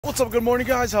What's up, good morning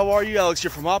guys, how are you? Alex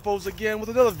here from Oppos again with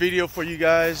another video for you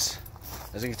guys.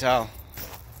 As you can tell,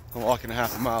 I'm walking a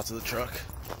half a mile to the truck.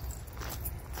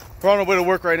 We're on our way to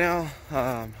work right now.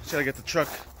 Just gotta get the truck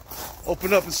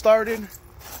opened up and started,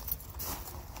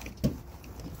 and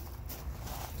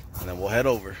then we'll head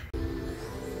over.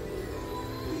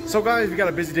 So guys, we got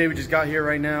a busy day. We just got here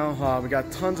right now. We got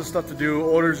tons of stuff to do.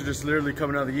 Orders are just literally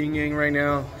coming out of the yin yang right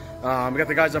now. We got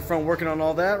the guys up front working on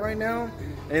all that right now.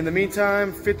 And in the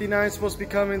meantime, 59 is supposed to be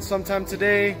coming sometime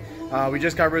today. We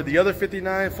just got rid of the other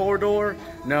 59 4-door.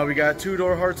 Now we got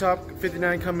 2-door hardtop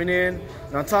 59 coming in.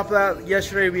 And on top of that,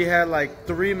 yesterday we had like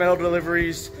 3 metal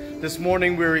deliveries. This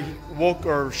morning we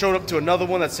showed up to another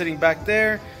one that's sitting back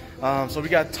there. So we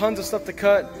got tons of stuff to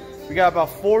cut. We got about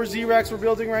 4 Z-racks we're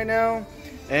building right now.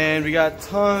 And we got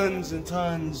tons and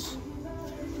tons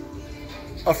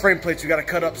of frame plates we got to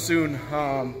cut up soon.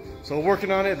 So we're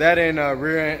working on it. That and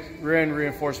rear end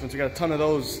reinforcements. We got a ton of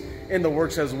those in the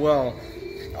works as well.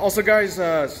 Also guys,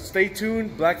 stay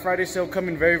tuned. Black Friday sale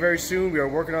coming very, very soon. We are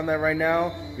working on that right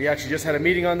now. We actually just had a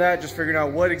meeting on that, just figuring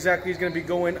out what exactly is going to be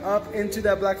going up into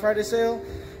that Black Friday sale.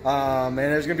 And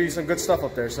there's going to be some good stuff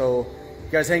up there. So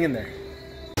you guys hang in there.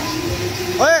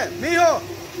 Oye, mijo!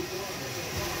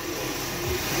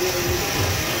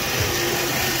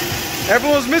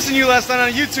 Everyone was missing you last night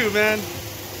on YouTube, man.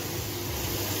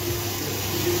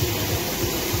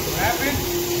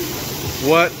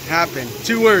 What happened?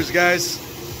 2 words, guys.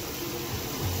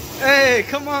 Hey,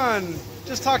 come on.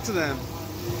 Just talk to them.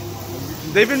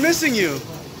 They've been missing you.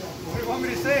 What do you want me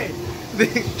to say?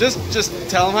 just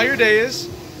tell them how your day is.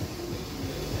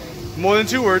 More than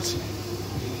 2 words.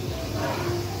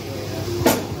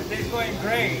 My day's going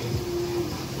great.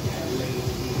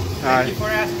 Thank you for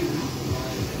asking.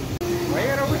 Why you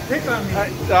gotta always pick on me?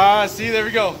 See, there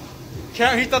we go.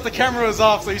 He thought the camera was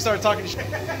off, so he started talking shit.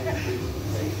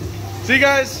 See,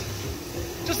 guys,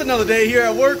 just another day here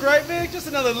at work, right, Vic? Just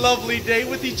another lovely day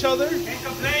with each other. Can't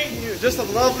complain. Just a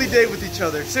lovely day with each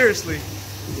other. Seriously,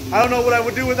 I don't know what I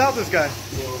would do without this guy.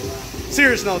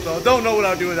 Serious note, though, don't know what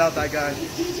I would do without that guy.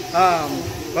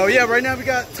 Well, yeah, right now we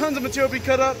got tons of material being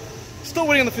cut up. Still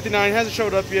waiting on the 59. Hasn't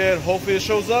showed up yet. Hopefully it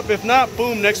shows up. If not,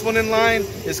 boom, next one in line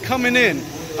is coming in.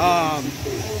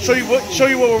 Show you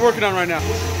what we're working on right now.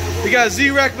 We got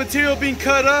Z-rack material being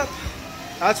cut up.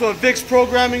 That's what Vic's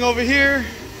programming over here.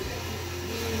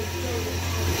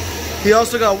 He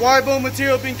also got Y-bone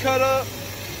material being cut up.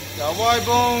 Got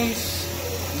Y-bones,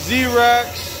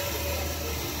 Z-racks.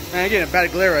 Man, I'm getting a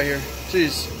bad glare right here.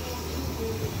 Jeez.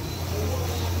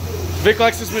 Vic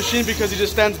likes this machine because he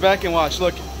just stands back and watch.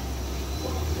 Look,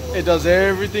 it does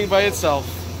everything by itself.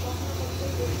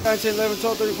 9, 10, 11,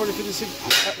 12, 13, 14, 15,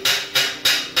 16.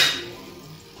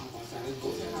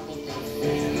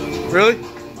 Really?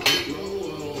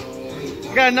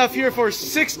 I got enough here for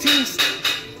 16.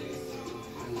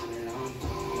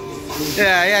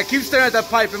 Yeah, keep staring at that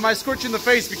pipe. It might scorch you in the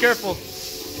face. Be careful.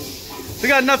 We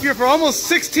got enough here for almost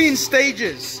 16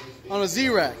 stages on a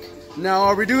Z-rack. Now,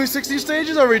 are we doing 16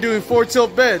 stages or are we doing 4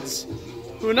 tilt beds?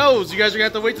 Who knows? You guys are going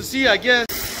to have to wait to see, I guess.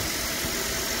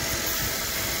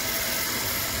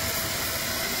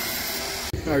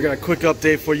 Alright, I got a quick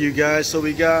update for you guys. So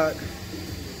we got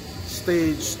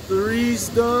stage 3's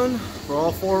done for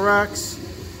all 4 racks.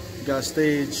 We got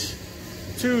stage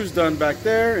 2's done back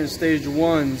there and stage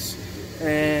 1's.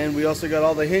 And we also got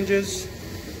all the hinges.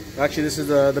 Actually, this is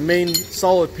the main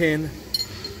solid pin.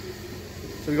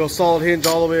 So we go solid hinge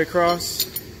all the way across.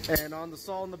 And on the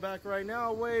saw in the back right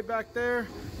now, way back there,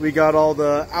 we got all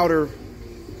the outer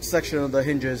section of the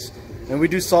hinges. And we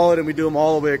do solid and we do them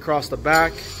all the way across the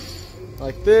back.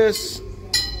 Like this.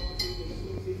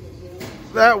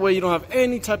 That way you don't have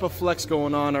any type of flex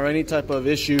going on or any type of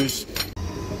issues.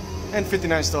 And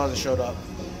 59 still hasn't showed up.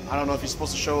 I don't know if he's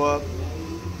supposed to show up.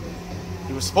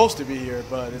 He was supposed to be here,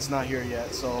 but it's not here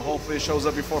yet. So hopefully it shows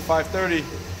up before 5:30.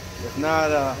 If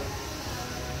not, I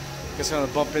guess I'm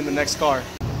gonna bump in the next car.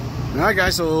 Alright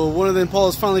guys, so one of the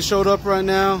Impalas finally showed up right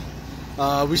now.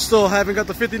 We still haven't got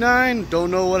the 59. Don't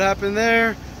know what happened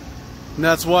there. And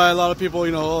that's why a lot of people,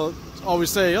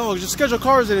 always say, oh, just schedule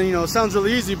cars in, and it sounds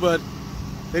really easy, but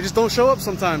they just don't show up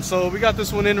sometimes. So we got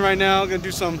this one in right now. Gonna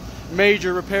do some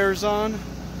major repairs on.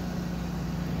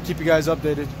 Keep you guys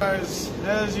updated. Guys,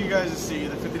 as you guys see,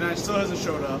 the 59 still hasn't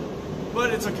showed up,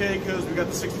 but it's okay because we got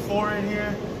the 64 in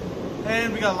here,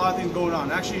 and we got a lot of things going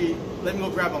on. Actually, let me go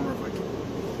grab them real quick.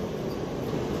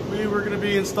 We were gonna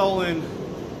be installing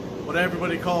what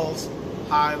everybody calls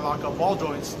high lockup ball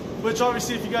joints, which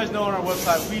obviously, if you guys know on our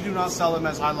website, we do not sell them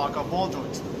as high lockup ball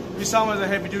joints. We sell them as a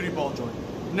heavy duty ball joint.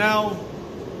 Now,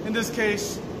 in this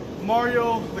case,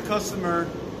 Mario, the customer,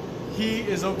 he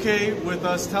is okay with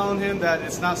us telling him that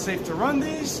it's not safe to run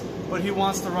these, but he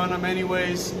wants to run them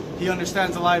anyways. He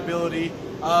understands the liability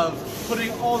of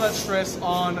putting all that stress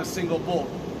on a single bolt.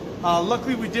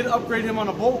 Luckily, we did upgrade him on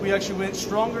a bolt. We actually went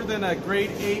stronger than a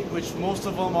grade 8, which most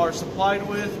of them are supplied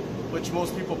with, which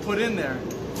most people put in there.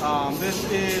 This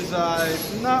is,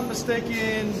 if I'm not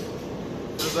mistaken,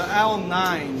 it was an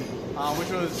L9, which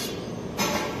was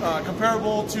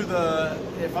comparable to the,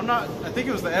 I think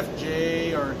it was the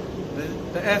FJ or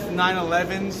the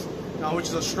F911s, which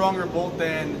is a stronger bolt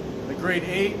than the grade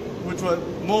 8, which was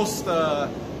most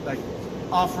like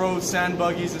off-road sand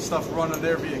buggies and stuff run on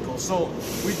their vehicles. So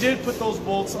we did put those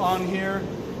bolts on here.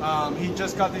 He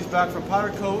just got these back from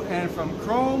powder coat and from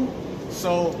chrome.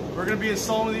 So we're going to be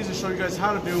installing these and show you guys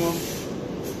how to do them.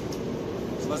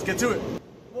 So let's get to it.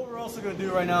 What we're also going to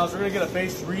do right now is we're going to get a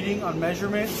base reading on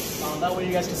measurement. That way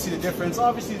you guys can see the difference.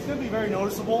 Obviously it's going to be very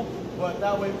noticeable, but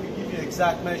that way we can give you an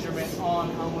exact measurement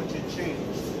on how much it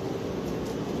changed.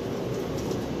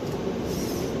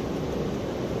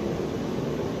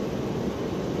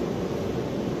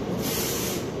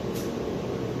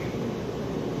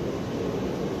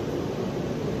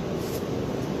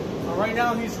 Right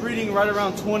now he's reading right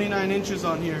around 29 inches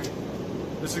on here.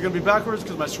 This is going to be backwards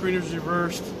because my screen is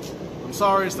reversed. I'm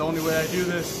sorry, it's the only way I do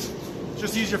this. It's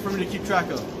just easier for me to keep track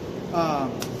of.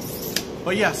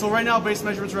 But yeah, so right now base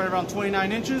measurement's right around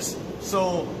 29 inches.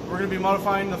 So we're going to be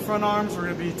modifying the front arms, we're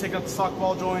going to be taking out the stock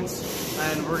ball joints,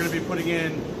 and we're going to be putting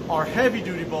in our heavy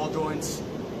duty ball joints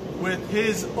with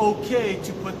his okay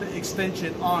to put the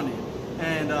extension on it.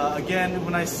 And again,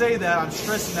 when I say that, I'm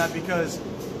stressing that because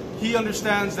he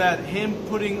understands that him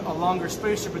putting a longer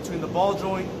spacer between the ball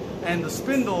joint and the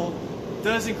spindle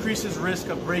does increase his risk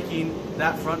of breaking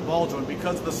that front ball joint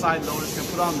because of the side loaders can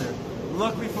put on there.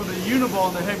 Luckily for the uniball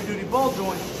and the heavy duty ball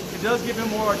joint, it does give him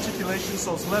more articulation,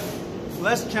 so it's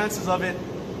less chances of it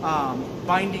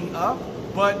binding up,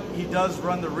 but he does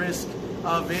run the risk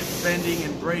of it bending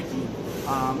and breaking.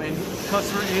 And the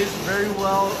customer is very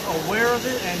well aware of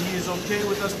it, and he is okay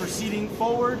with us proceeding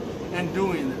forward and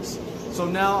doing this. So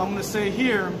now I'm going to say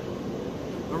here,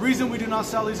 the reason we do not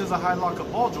sell these as a high lockup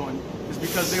ball joint is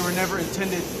because they were never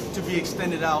intended to be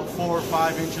extended out 4 or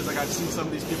 5 inches like I've seen some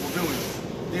of these people doing.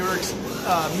 They were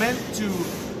meant to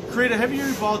create a heavy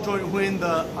duty ball joint when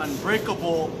the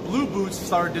unbreakable blue boots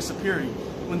started disappearing.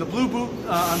 When the blue boot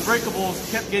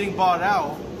unbreakables kept getting bought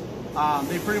out,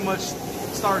 they pretty much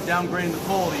started downgrading the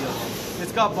quality of them.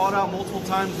 It's got bought out multiple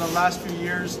times in the last few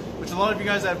years, which a lot of you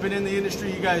guys that have been in the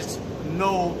industry, you guys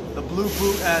know the blue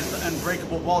boot as the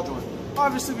unbreakable ball joint.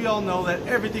 Obviously we all know that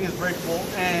everything is breakable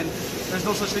and there's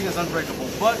no such thing as unbreakable,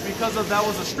 but because of that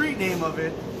was a street name of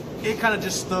it, it kind of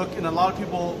just stuck, and a lot of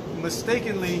people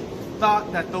mistakenly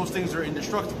thought that those things are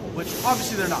indestructible, which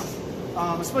obviously they're not.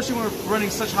 Especially when we're running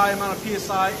such high amount of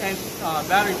PSI and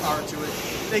battery power to it,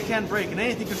 they can break, and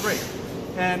anything can break.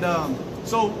 And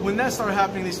so when that started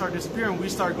happening, they started disappearing. We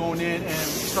started going in and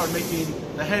we started making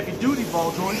the heavy duty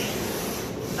ball joint.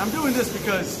 I'm doing this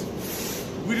because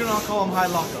we do not call them high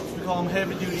lockups. We call them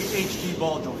heavy duty HD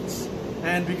ball joints.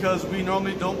 And because we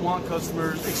normally don't want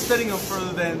customers extending them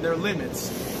further than their limits.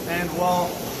 And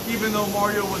while even though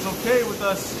Mario was okay with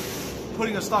us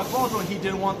putting a stock ball joint, he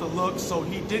didn't want the look, so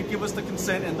he did give us the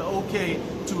consent and the okay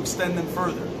to extend them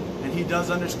further. And he does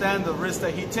understand the risk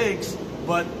that he takes,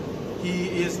 but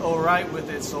he is all right with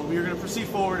it. So we're going to proceed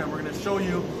forward and we're going to show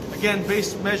you. Again,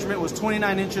 base measurement was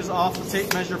 29 inches off the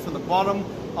tape measure from the bottom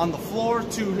on the floor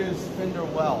to his fender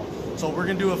well. So we're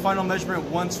going to do a final measurement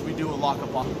once we do a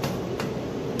lockup on it.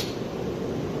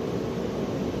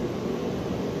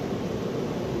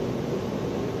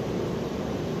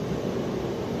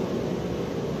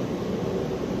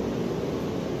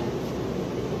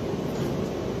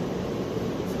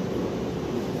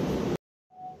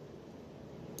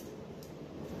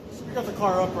 We got the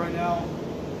car up right now.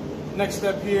 Next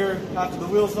step here, after the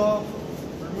wheels off,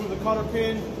 remove the cotter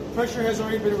pin. Pressure has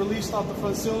already been released off the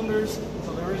front cylinders,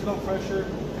 so there is no pressure.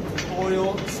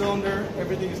 Oil, cylinder,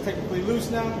 everything is technically loose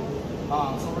now.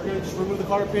 So we're going to just remove the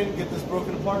cotter pin, get this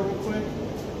broken apart real quick,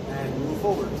 and move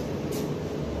forward.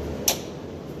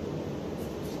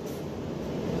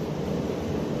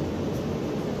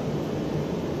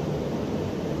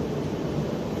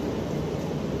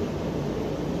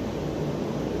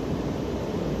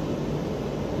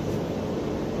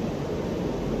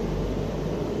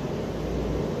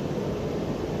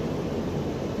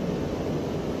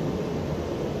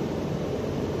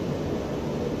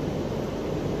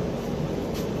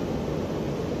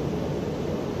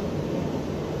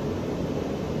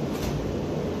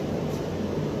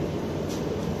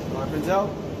 Pins out,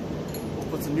 we'll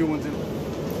put some new ones in.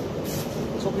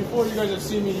 So So before, you guys have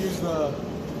seen me use the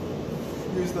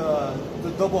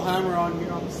double hammer on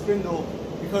here on the spindle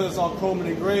because it's all chrome and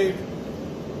engraved.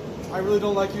 I really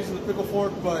don't like using the pickle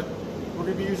fork, but we're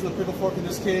going to be using the pickle fork in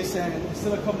this case, and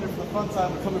instead of coming in from the front side,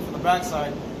 we're coming from the back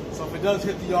side. So if it does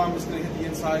hit the arm, it's going to hit the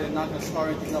inside and not going to scar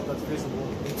anything up that's visible.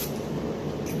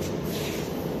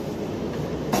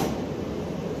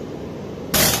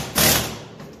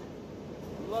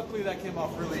 Luckily that came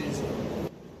off really easy.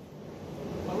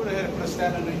 I went ahead and put a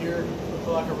stand under here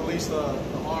so I can release the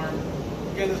arm.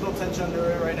 Again, there's no tension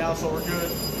under it right now, so we're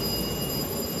good.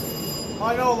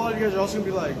 I know a lot of you guys are also going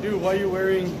to be like, dude, why are you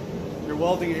wearing your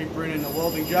welding apron and a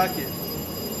welding jacket?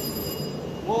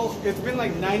 Well, it's been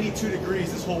like 92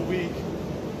 degrees this whole week,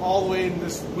 all the way in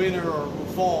this winter or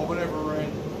fall, whatever we're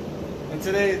in. And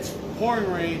today it's pouring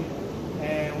rain,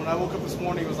 and when I woke up this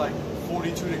morning it was like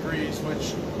 42 degrees,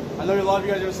 which I know a lot of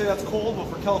you guys are going to say that's cold, but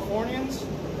for Californians,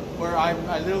 where I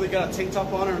literally got a tank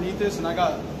top on underneath this and I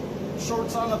got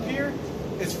shorts on up here,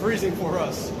 it's freezing for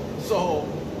us. So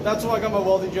that's why I got my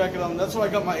welding jacket on, that's why I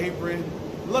got my apron.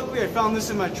 Luckily I found this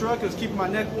in my truck, it was keeping my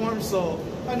neck warm, so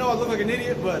I know I look like an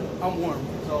idiot, but I'm warm.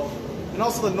 So, and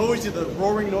also the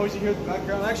roaring noise you hear in the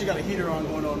background, I actually got a heater on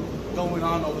going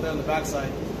on over there on the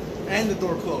backside, and the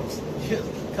door closed.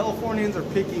 Californians are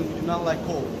picky, we do not like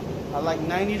cold. I like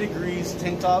 90 degrees,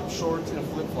 tank top, shorts, and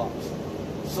flip-flops.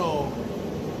 So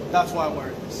that's why I'm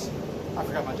wearing this. I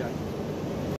forgot my jacket.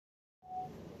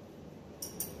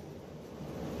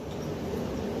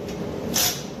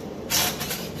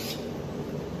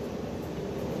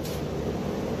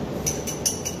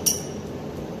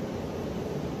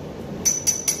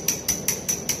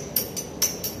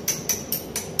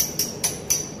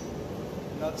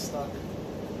 Nut's stuck.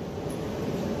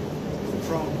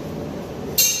 Chrome.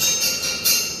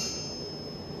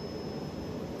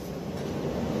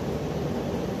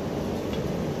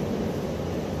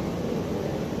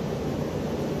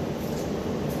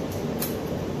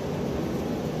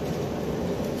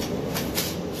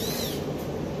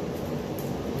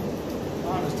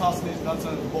 I'm just tossing these nuts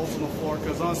and bolts on the floor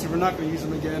because honestly we're not going to use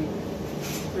them again.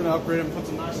 We're going to upgrade them, put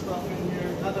some nice stuff in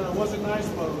here. Not that it wasn't nice,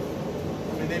 but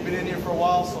I mean they've been in here for a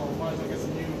while, so might as well get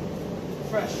some new,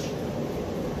 fresh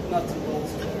nuts and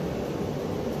bolts in there.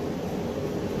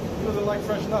 You know they like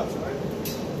fresh nuts, right?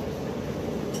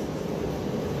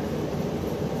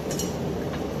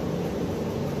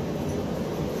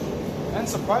 And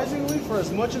surprisingly, for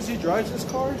as much as he drives this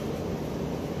car,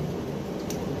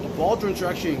 the ball joints are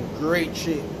actually in great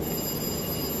shape.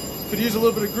 Could use a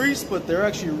little bit of grease, but they're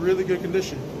actually in really good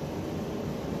condition.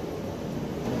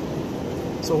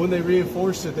 So when they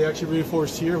reinforced it, they actually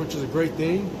reinforced here, which is a great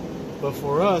thing. But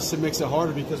for us, it makes it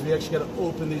harder because we actually got to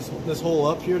open this hole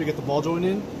up here to get the ball joint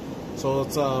in. So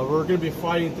it's we're going to be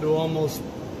fighting through almost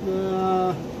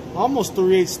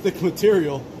 3/8 thick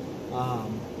material,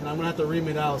 and I'm going to have to ream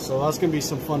it out. So that's going to be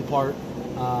some fun part.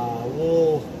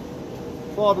 We'll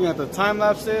probably have to time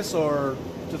lapse this or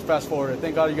just fast forward it.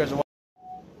 Thank God you guys are watching.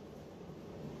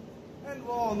 And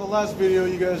well, in the last video,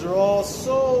 you guys are all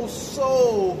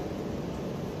so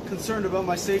concerned about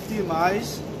my safety and my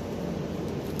eyes.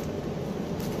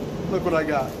 Look what I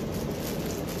got.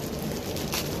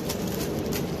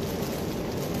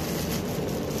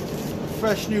 A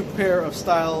fresh new pair of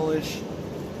stylish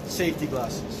safety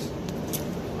glasses.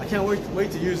 I can't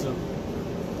wait to use them.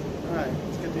 Alright,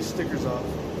 let's get these stickers off.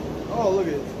 Oh, look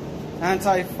at it.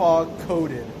 Anti-fog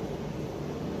coated.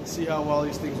 Let's see how well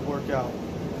these things work out.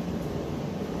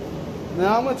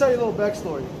 Now I'm going to tell you a little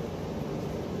backstory.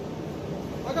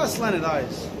 I got slanted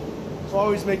eyes. So I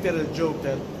always make that a joke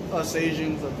that us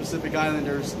Asians or Pacific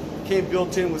Islanders came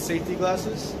built in with safety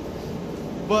glasses.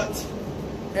 But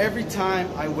every time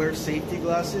I wear safety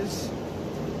glasses,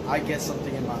 I get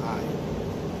something in my eye.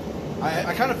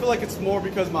 I kind of feel like it's more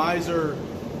because my eyes are,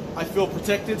 I feel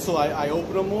protected, so I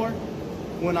open them more.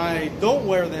 When I don't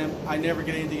wear them, I never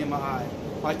get anything in my eye.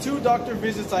 My 2 doctor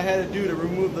visits I had to do to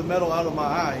remove the metal out of my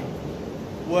eye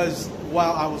was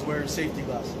while I was wearing safety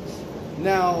glasses.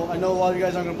 Now, I know a lot of you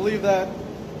guys aren't going to believe that.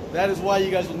 That is why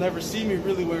you guys will never see me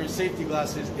really wearing safety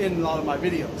glasses in a lot of my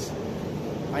videos.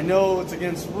 I know it's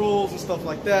against rules and stuff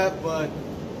like that, but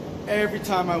every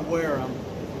time I wear them,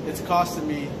 it's costing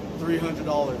me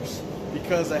 $300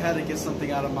 because I had to get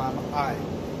something out of my eye.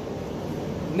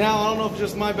 Now, I don't know if it's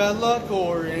just my bad luck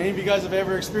or any of you guys have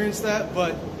ever experienced that,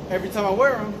 but every time I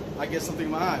wear them, I get something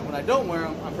in my eye. When I don't wear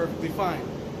them, I'm perfectly fine.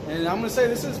 And I'm going to say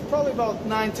this is probably about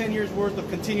 9-10 years worth of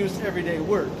continuous everyday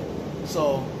work.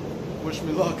 So, wish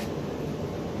me luck.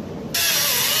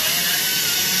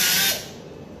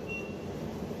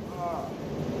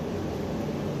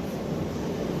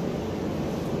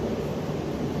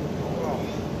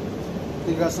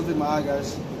 got something in my eye,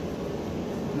 guys.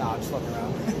 Nah, I'm just fucking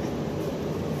around.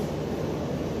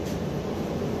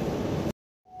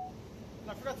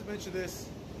 I forgot to mention this.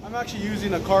 I'm actually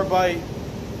using a carbide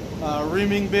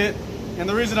reaming bit, and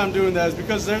the reason I'm doing that is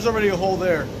because there's already a hole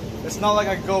there. It's not like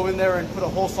I can go in there and put a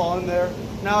hole saw in there.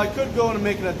 Now I could go and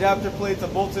make an adapter plate to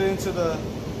bolt it into the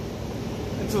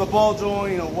ball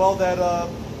joint, you know, weld that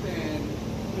up, and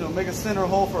you know, make a center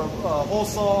hole for a hole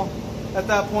saw. At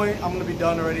that point, I'm gonna be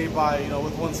done already by, you know,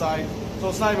 with one side, so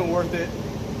it's not even worth it.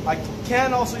 I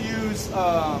can also use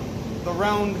the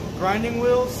round grinding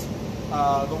wheels,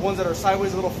 the ones that are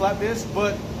sideways, a little flat disc,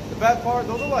 but the bad part,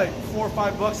 those are like $4 or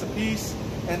 $5 a piece,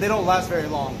 and they don't last very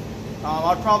long.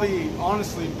 I'd probably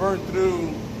honestly burn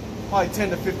through probably 10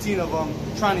 to 15 of them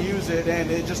trying to use it,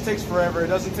 and it just takes forever. It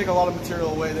doesn't take a lot of material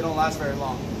away. They don't last very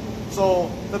long.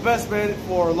 So the best bet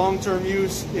for long-term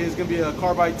use is going to be a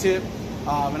carbide tip,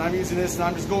 and I'm using this, and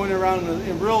I'm just going around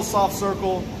in a real soft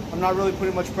circle. I'm not really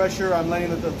putting much pressure. I'm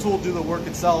letting the tool do the work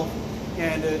itself,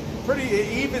 and it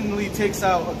evenly takes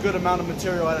out a good amount of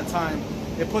material at a time.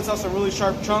 It puts out some really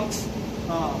sharp chunks.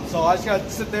 So I just got to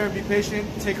sit there and be patient,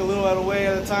 take a little away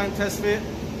at a time, test fit,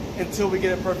 until we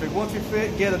get it perfect. Once we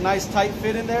get a nice tight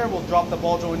fit in there, we'll drop the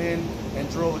ball joint in and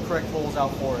drill the correct holes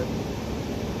out for it.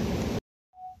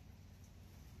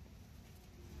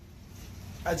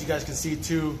 As you guys can see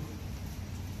too,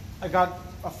 I got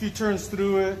a few turns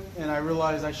through it, and I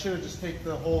realized I should have just taken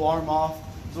the whole arm off.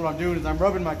 So what I'm doing is I'm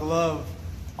rubbing my glove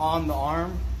on the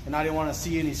arm, and I didn't want to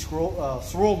see any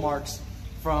swirl marks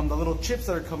from the little chips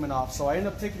that are coming off. So I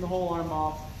ended up taking the whole arm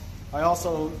off. I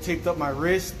also taped up my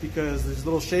wrist because these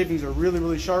little shavings are really,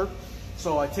 really sharp.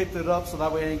 So I taped it up so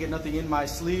that way I didn't get nothing in my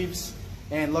sleeves.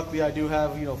 And luckily I do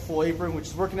have, you know, full apron, which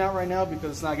is working out right now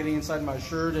because it's not getting inside my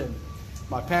shirt and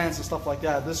my pants and stuff like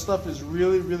that. This stuff is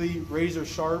really, really razor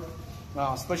sharp,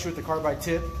 especially with the carbide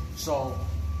tip. So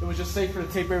it was just safer to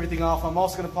tape everything off. I'm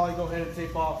also gonna probably go ahead and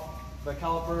tape off the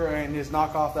caliper and his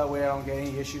knockoff, that way I don't get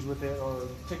any issues with it, or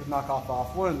take the knockoff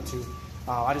off, one of the two.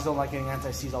 I just don't like getting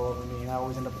anti-seize all over me, and I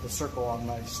always end up with a circle on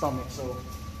my stomach, so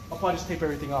I'll probably just tape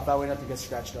everything off, that way nothing gets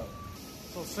scratched up.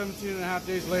 So 17 and a half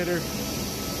days later,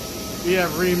 we have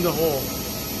reamed the hole,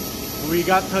 and we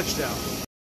got touchdown.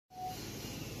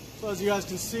 So as you guys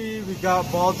can see, we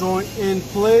got ball joint in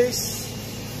place.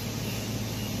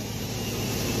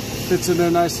 Fits in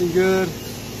there nice and good.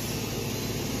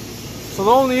 So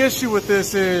the only issue with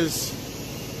this is,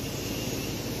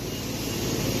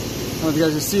 I don't know if you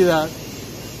guys can see that,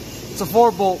 it's a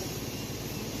 4-bolt.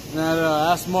 And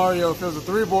I asked Mario if it was a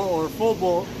 3-bolt or a full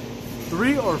bolt,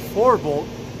 3 or 4 bolt,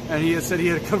 and he had said he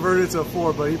had converted it to a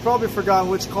 4, but he probably forgot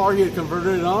which car he had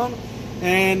converted it on.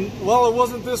 And well, it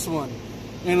wasn't this one.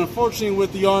 And unfortunately,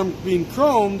 with the arm being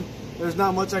chromed, there's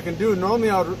not much I can do. Normally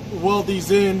I would weld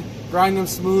these in, grind them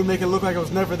smooth, make it look like it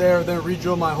was never there, then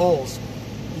re-drill my holes.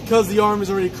 Because the arm is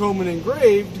already chrome and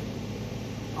engraved,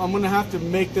 I'm gonna have to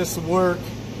make this work.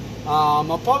 I'm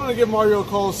probably gonna give Mario a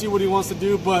call and see what he wants to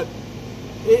do, but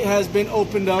it has been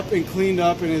opened up and cleaned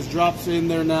up, and it drops in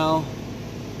there now.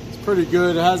 It's pretty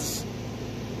good. It has,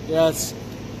 yeah, it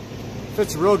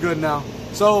fits real good now.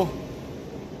 So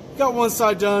got one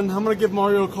side done. I'm gonna give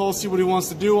Mario a call, see what he wants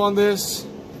to do on this.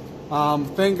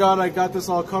 Thank God I got this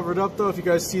all covered up though. If you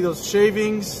guys see those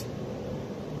shavings,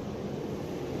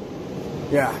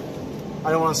 yeah,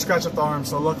 I don't want to scratch up the arm,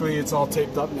 so luckily it's all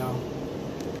taped up now.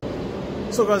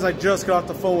 So guys, I just got off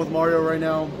the phone with Mario right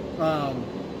now.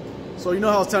 So you know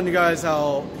how I was telling you guys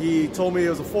how he told me it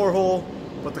was a 4-hole,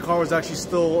 but the car was actually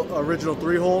still original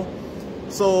 3-hole.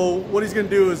 So what he's gonna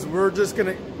do is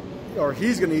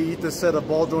he's gonna eat this set of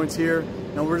ball joints here,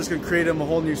 and we're just gonna create him a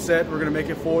whole new set. We're gonna make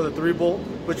it for the 3-bolt,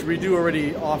 which we do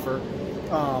already offer.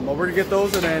 But we're gonna get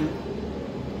those, and then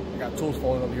I got tools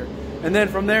falling over here. And then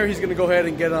from there, he's gonna go ahead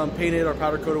and get them painted or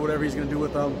powder coated, whatever he's gonna do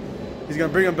with them. He's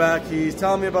gonna bring them back. He's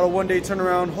telling me about a 1-day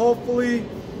turnaround, hopefully.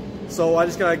 So I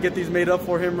just gotta get these made up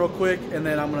for him real quick, and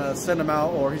then I'm gonna send them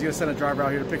out, or he's gonna send a driver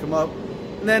out here to pick them up.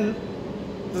 And then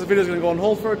this video is gonna go on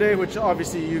hold for a day, which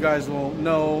obviously you guys won't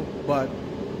know, but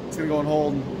it's gonna go on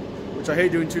hold, which I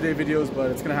hate doing 2-day videos, but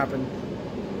it's gonna happen.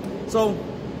 So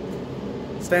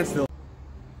stand still.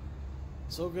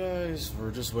 So guys, we're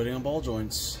just waiting on ball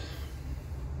joints.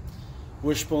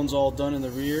 Wishbone's all done in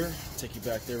the rear. Take you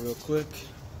back there real quick.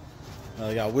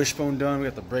 We got wishbone done. We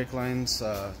got the brake lines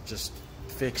just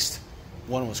fixed.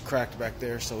 One was cracked back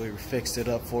there, so we fixed it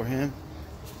up for him.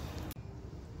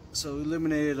 So we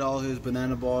eliminated all his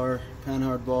banana bar,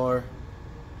 panhard bar.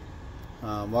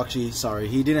 Well, actually, sorry,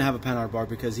 he didn't have a panhard bar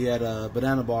because he had a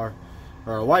banana bar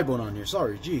or a wishbone on here.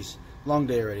 Sorry, jeez. long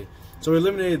day already. So we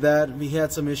eliminated that. We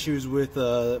had some issues with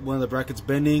one of the brackets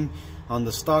bending on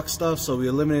the stock stuff, so we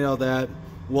eliminated all that,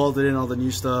 welded in all the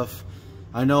new stuff.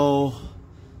 I know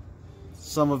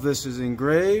some of this is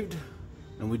engraved,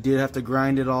 and we did have to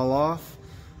grind it all off,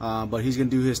 but he's going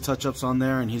to do his touch-ups on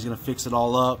there, and he's going to fix it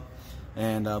all up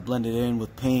and blend it in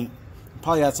with paint.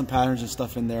 Probably add some patterns and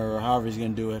stuff in there, or however he's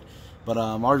going to do it. But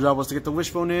our job was to get the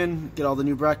wishbone in, get all the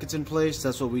new brackets in place.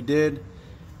 That's what we did.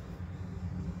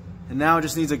 And now it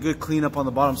just needs a good cleanup on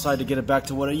the bottom side to get it back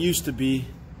to what it used to be.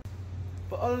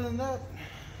 But other than that,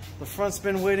 the front's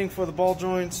been waiting for the ball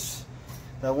joints.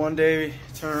 That one day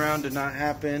turnaround did not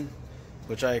happen,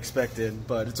 which I expected,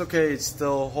 but it's okay. It's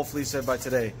still hopefully said by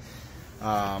today.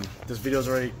 This video's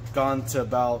already gone to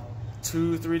about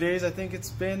 2-3 days, I think it's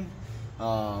been.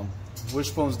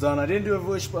 Wishbone's done. I didn't do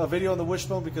a video on the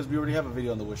wishbone because we already have a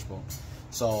video on the wishbone.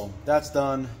 So that's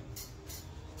done.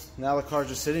 Now the car's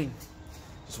just sitting,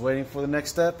 just waiting for the next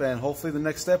step, and hopefully the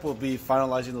next step will be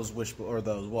finalizing those wishbone, or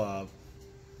those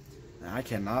I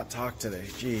cannot talk today.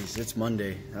 Jeez, it's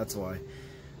Monday. That's why.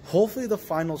 Hopefully the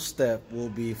final step will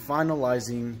be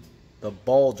finalizing the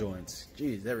ball joints.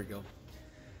 Jeez, there we go.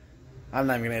 I'm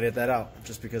not even gonna edit that out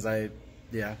just because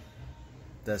yeah,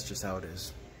 that's just how it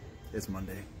is. It's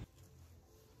Monday.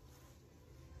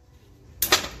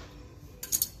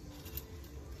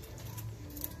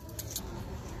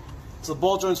 So the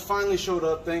ball joints finally showed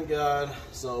up, thank God.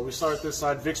 So we start this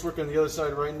side. Vic's working on the other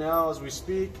side right now as we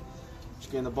speak.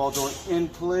 Just getting the ball joint in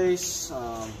place.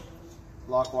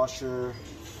 Lock washer,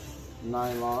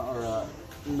 nylon, or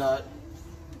nut.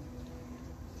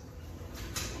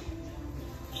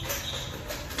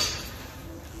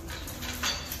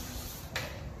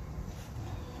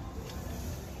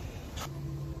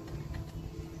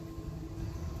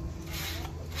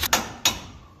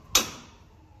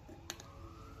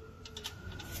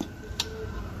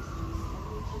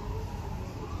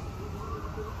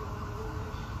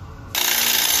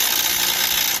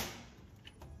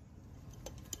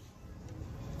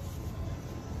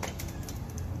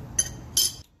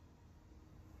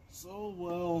 So,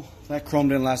 well, that chrome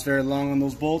didn't last very long on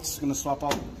those bolts. Gonna swap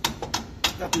out,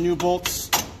 got the new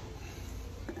bolts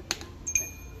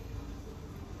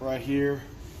right here.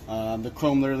 The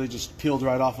chrome literally just peeled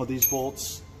right off of these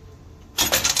bolts.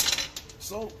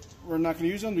 So, we're not gonna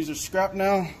use them. These are scrap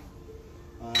now.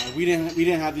 We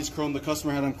didn't have these chrome. The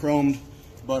customer had them chromed,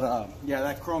 but yeah,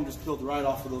 that chrome just peeled right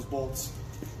off of those bolts.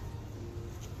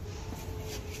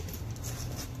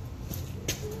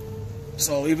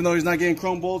 So even though he's not getting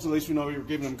chrome bolts, at least we know we were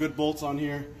giving him good bolts on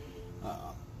here.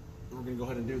 We're going to go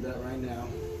ahead and do that right now.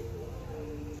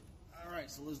 Alright,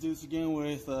 so let's do this again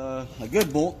with a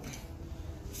good bolt.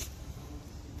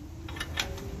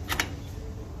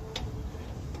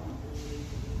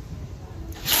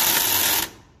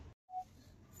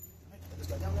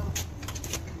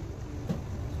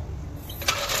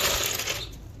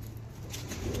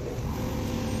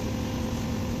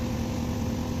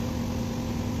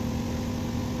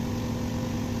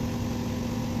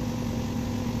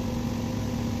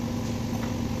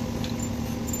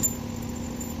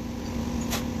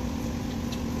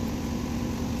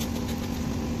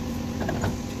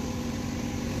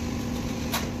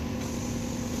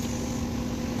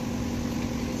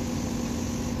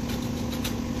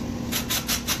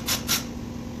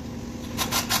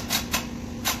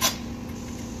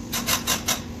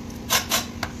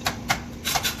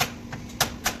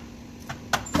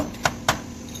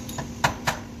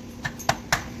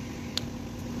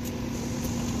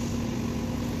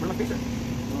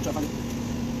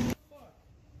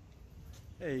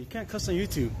 Hey, you can't cuss on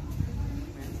YouTube.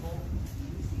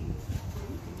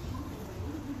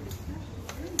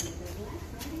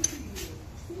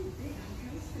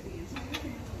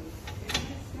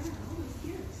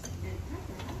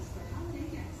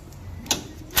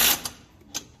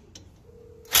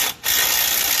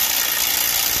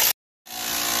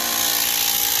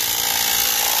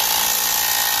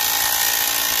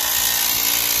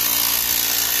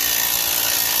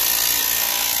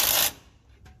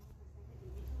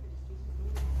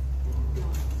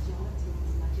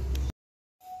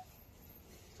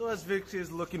 So as Vic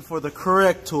is looking for the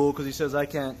correct tool, because he says I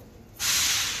can't.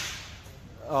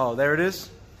 Oh, there it is.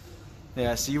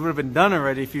 Yeah, so you would have been done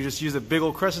already if you just used a big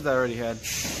old crescent that I already had.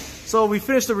 So we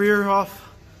finished the rear off.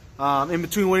 In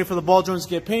between waiting for the ball joints to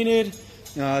get painted.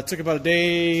 It took about a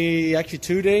day, actually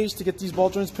 2 days, to get these ball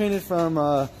joints painted from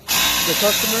the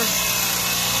customer.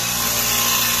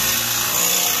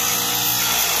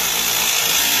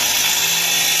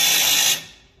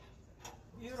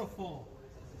 Beautiful.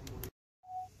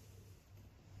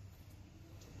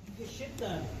 You get shit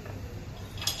done.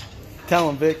 Tell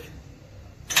him, Vic.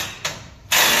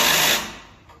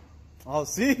 Oh,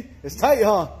 see? It's tight,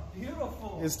 huh?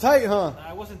 Beautiful. It's tight, huh?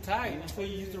 I wasn't tight until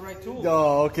you used the right tool.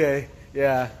 Oh, okay.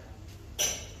 Yeah.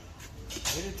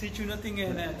 They didn't teach you nothing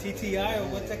in TTI or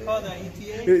what's that called?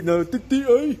 ETA? No,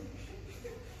 TTI.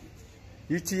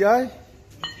 UTI? ETI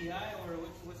or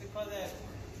what's it called? That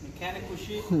mechanical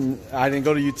shit? I didn't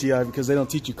go to UTI because they don't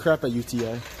teach you crap at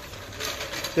UTI.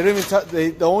 They don't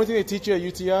even. The only thing they teach you at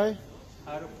UTI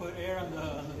How to put air on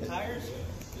the tires?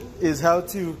 is how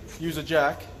to use a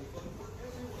jack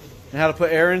and how to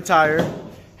put air in a tire,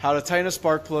 how to tighten a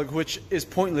spark plug, which is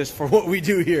pointless for what we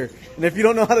do here. And if you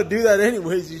don't know how to do that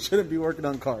anyways, you shouldn't be working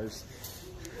on cars.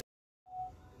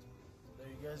 There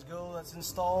you guys go. That's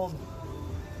installed.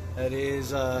 That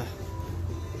is,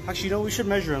 actually, you know, we should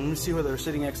measure them. Let me see where they're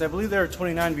sitting at, because I believe they were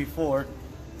 29 before.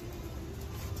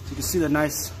 You can see the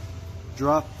nice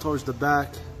drop towards the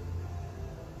back.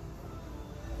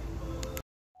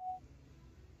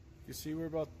 You see we're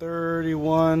about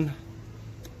 31.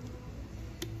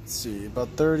 Let's see, about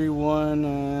 31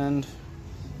 and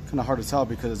kind of hard to tell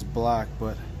because it's black,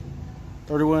 but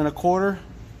 31 1/4.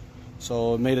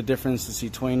 So it made a difference to see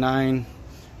 29,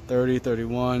 30,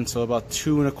 31, so about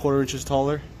 2 1/4 inches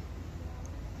taller.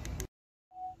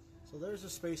 So there's a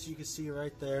space you can see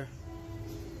right there.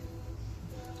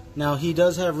 Now he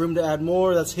does have room to add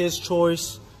more. That's his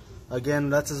choice. Again,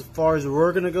 that's as far as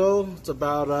we're gonna go. It's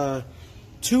about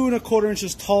 2 1/4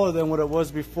 inches taller than what it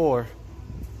was before.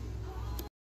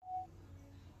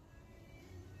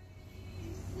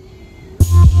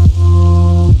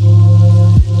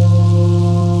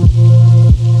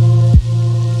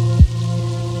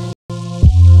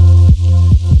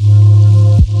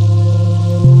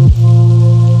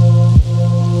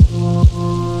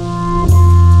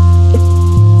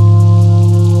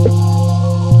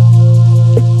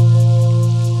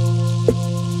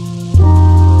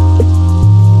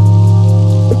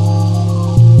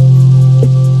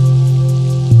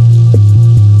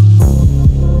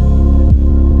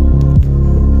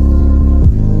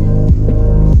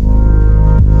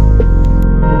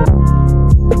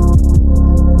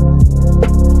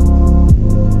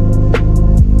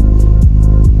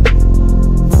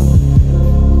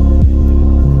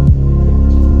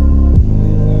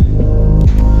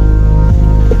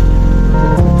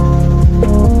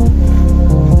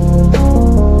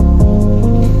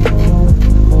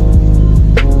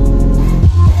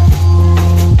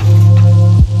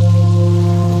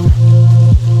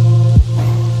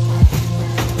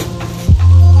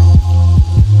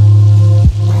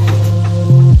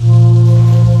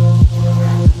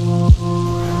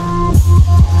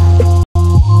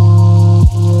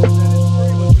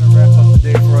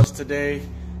 Today,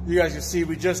 you guys can see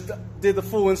we just did the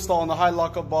full install on the high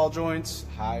lockup ball joints.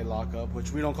 High lockup,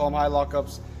 which we don't call them high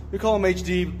lockups, we call them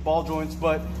HD ball joints,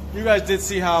 but you guys did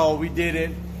see how we did it,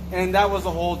 and that was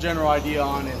the whole general idea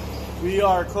on it. We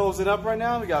are closing up right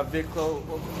now. We got Vic oh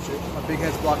shit, my big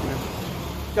head's blocking him.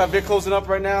 Got Vic closing up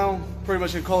right now. Pretty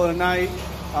much gonna call it a night.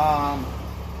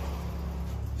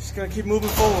 Just gonna keep moving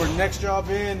forward. Next job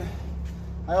in.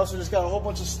 I also just got a whole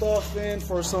bunch of stuff in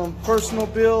for some personal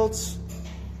builds.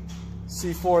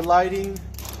 C4 lighting,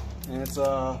 and it's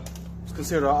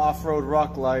considered an off-road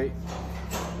rock light.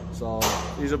 So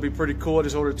these will be pretty cool. I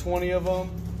just ordered 20 of them.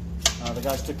 The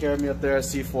guys took care of me up there at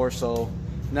C4, so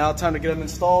now time to get them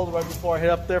installed right before I head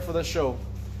up there for the show.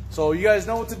 So you guys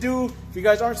know what to do. If you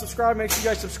guys aren't subscribed, make sure you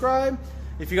guys subscribe.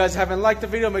 If you guys haven't liked the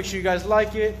video, make sure you guys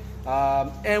like it.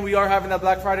 And we are having that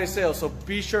Black Friday sale, so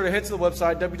be sure to head to the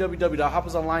website,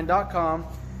 www.hoppersonline.com,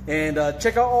 and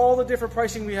check out all the different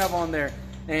pricing we have on there.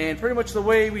 And pretty much the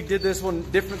way we did this one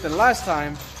different than last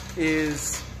time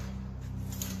is...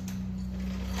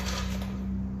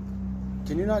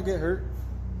 Can you not get hurt,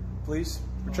 please?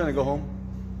 We're trying to go home.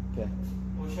 Okay.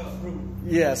 OSHA approved.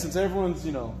 Yeah, since everyone's,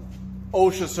 you know,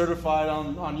 OSHA certified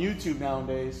on YouTube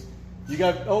nowadays, you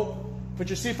got, put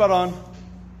your seatbelt on.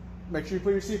 Make sure you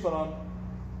put your seatbelt on.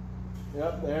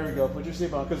 Yep, there we go. Put your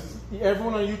seatbelt on, because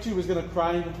everyone on YouTube is going to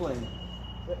cry and complain.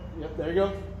 Yep, there you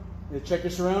go. You check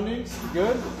your surroundings. You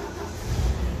good?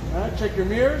 All right, check your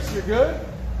mirrors. You're good.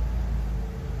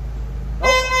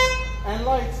 Oh, and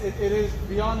lights. It is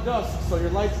beyond dusk, so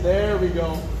your lights. There we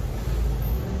go.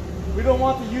 We don't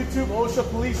want the YouTube OSHA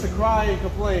police to cry and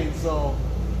complain. So,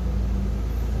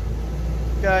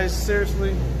 guys,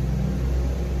 seriously,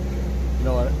 you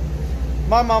know what?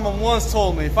 My mama once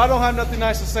told me if I don't have nothing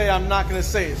nice to say, I'm not going to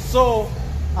say it. So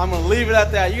I'm going to leave it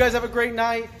at that. You guys have a great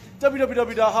night.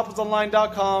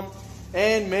 www.hoppersonline.com,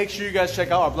 and make sure you guys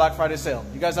check out our Black Friday sale.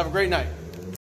 You guys have a great night.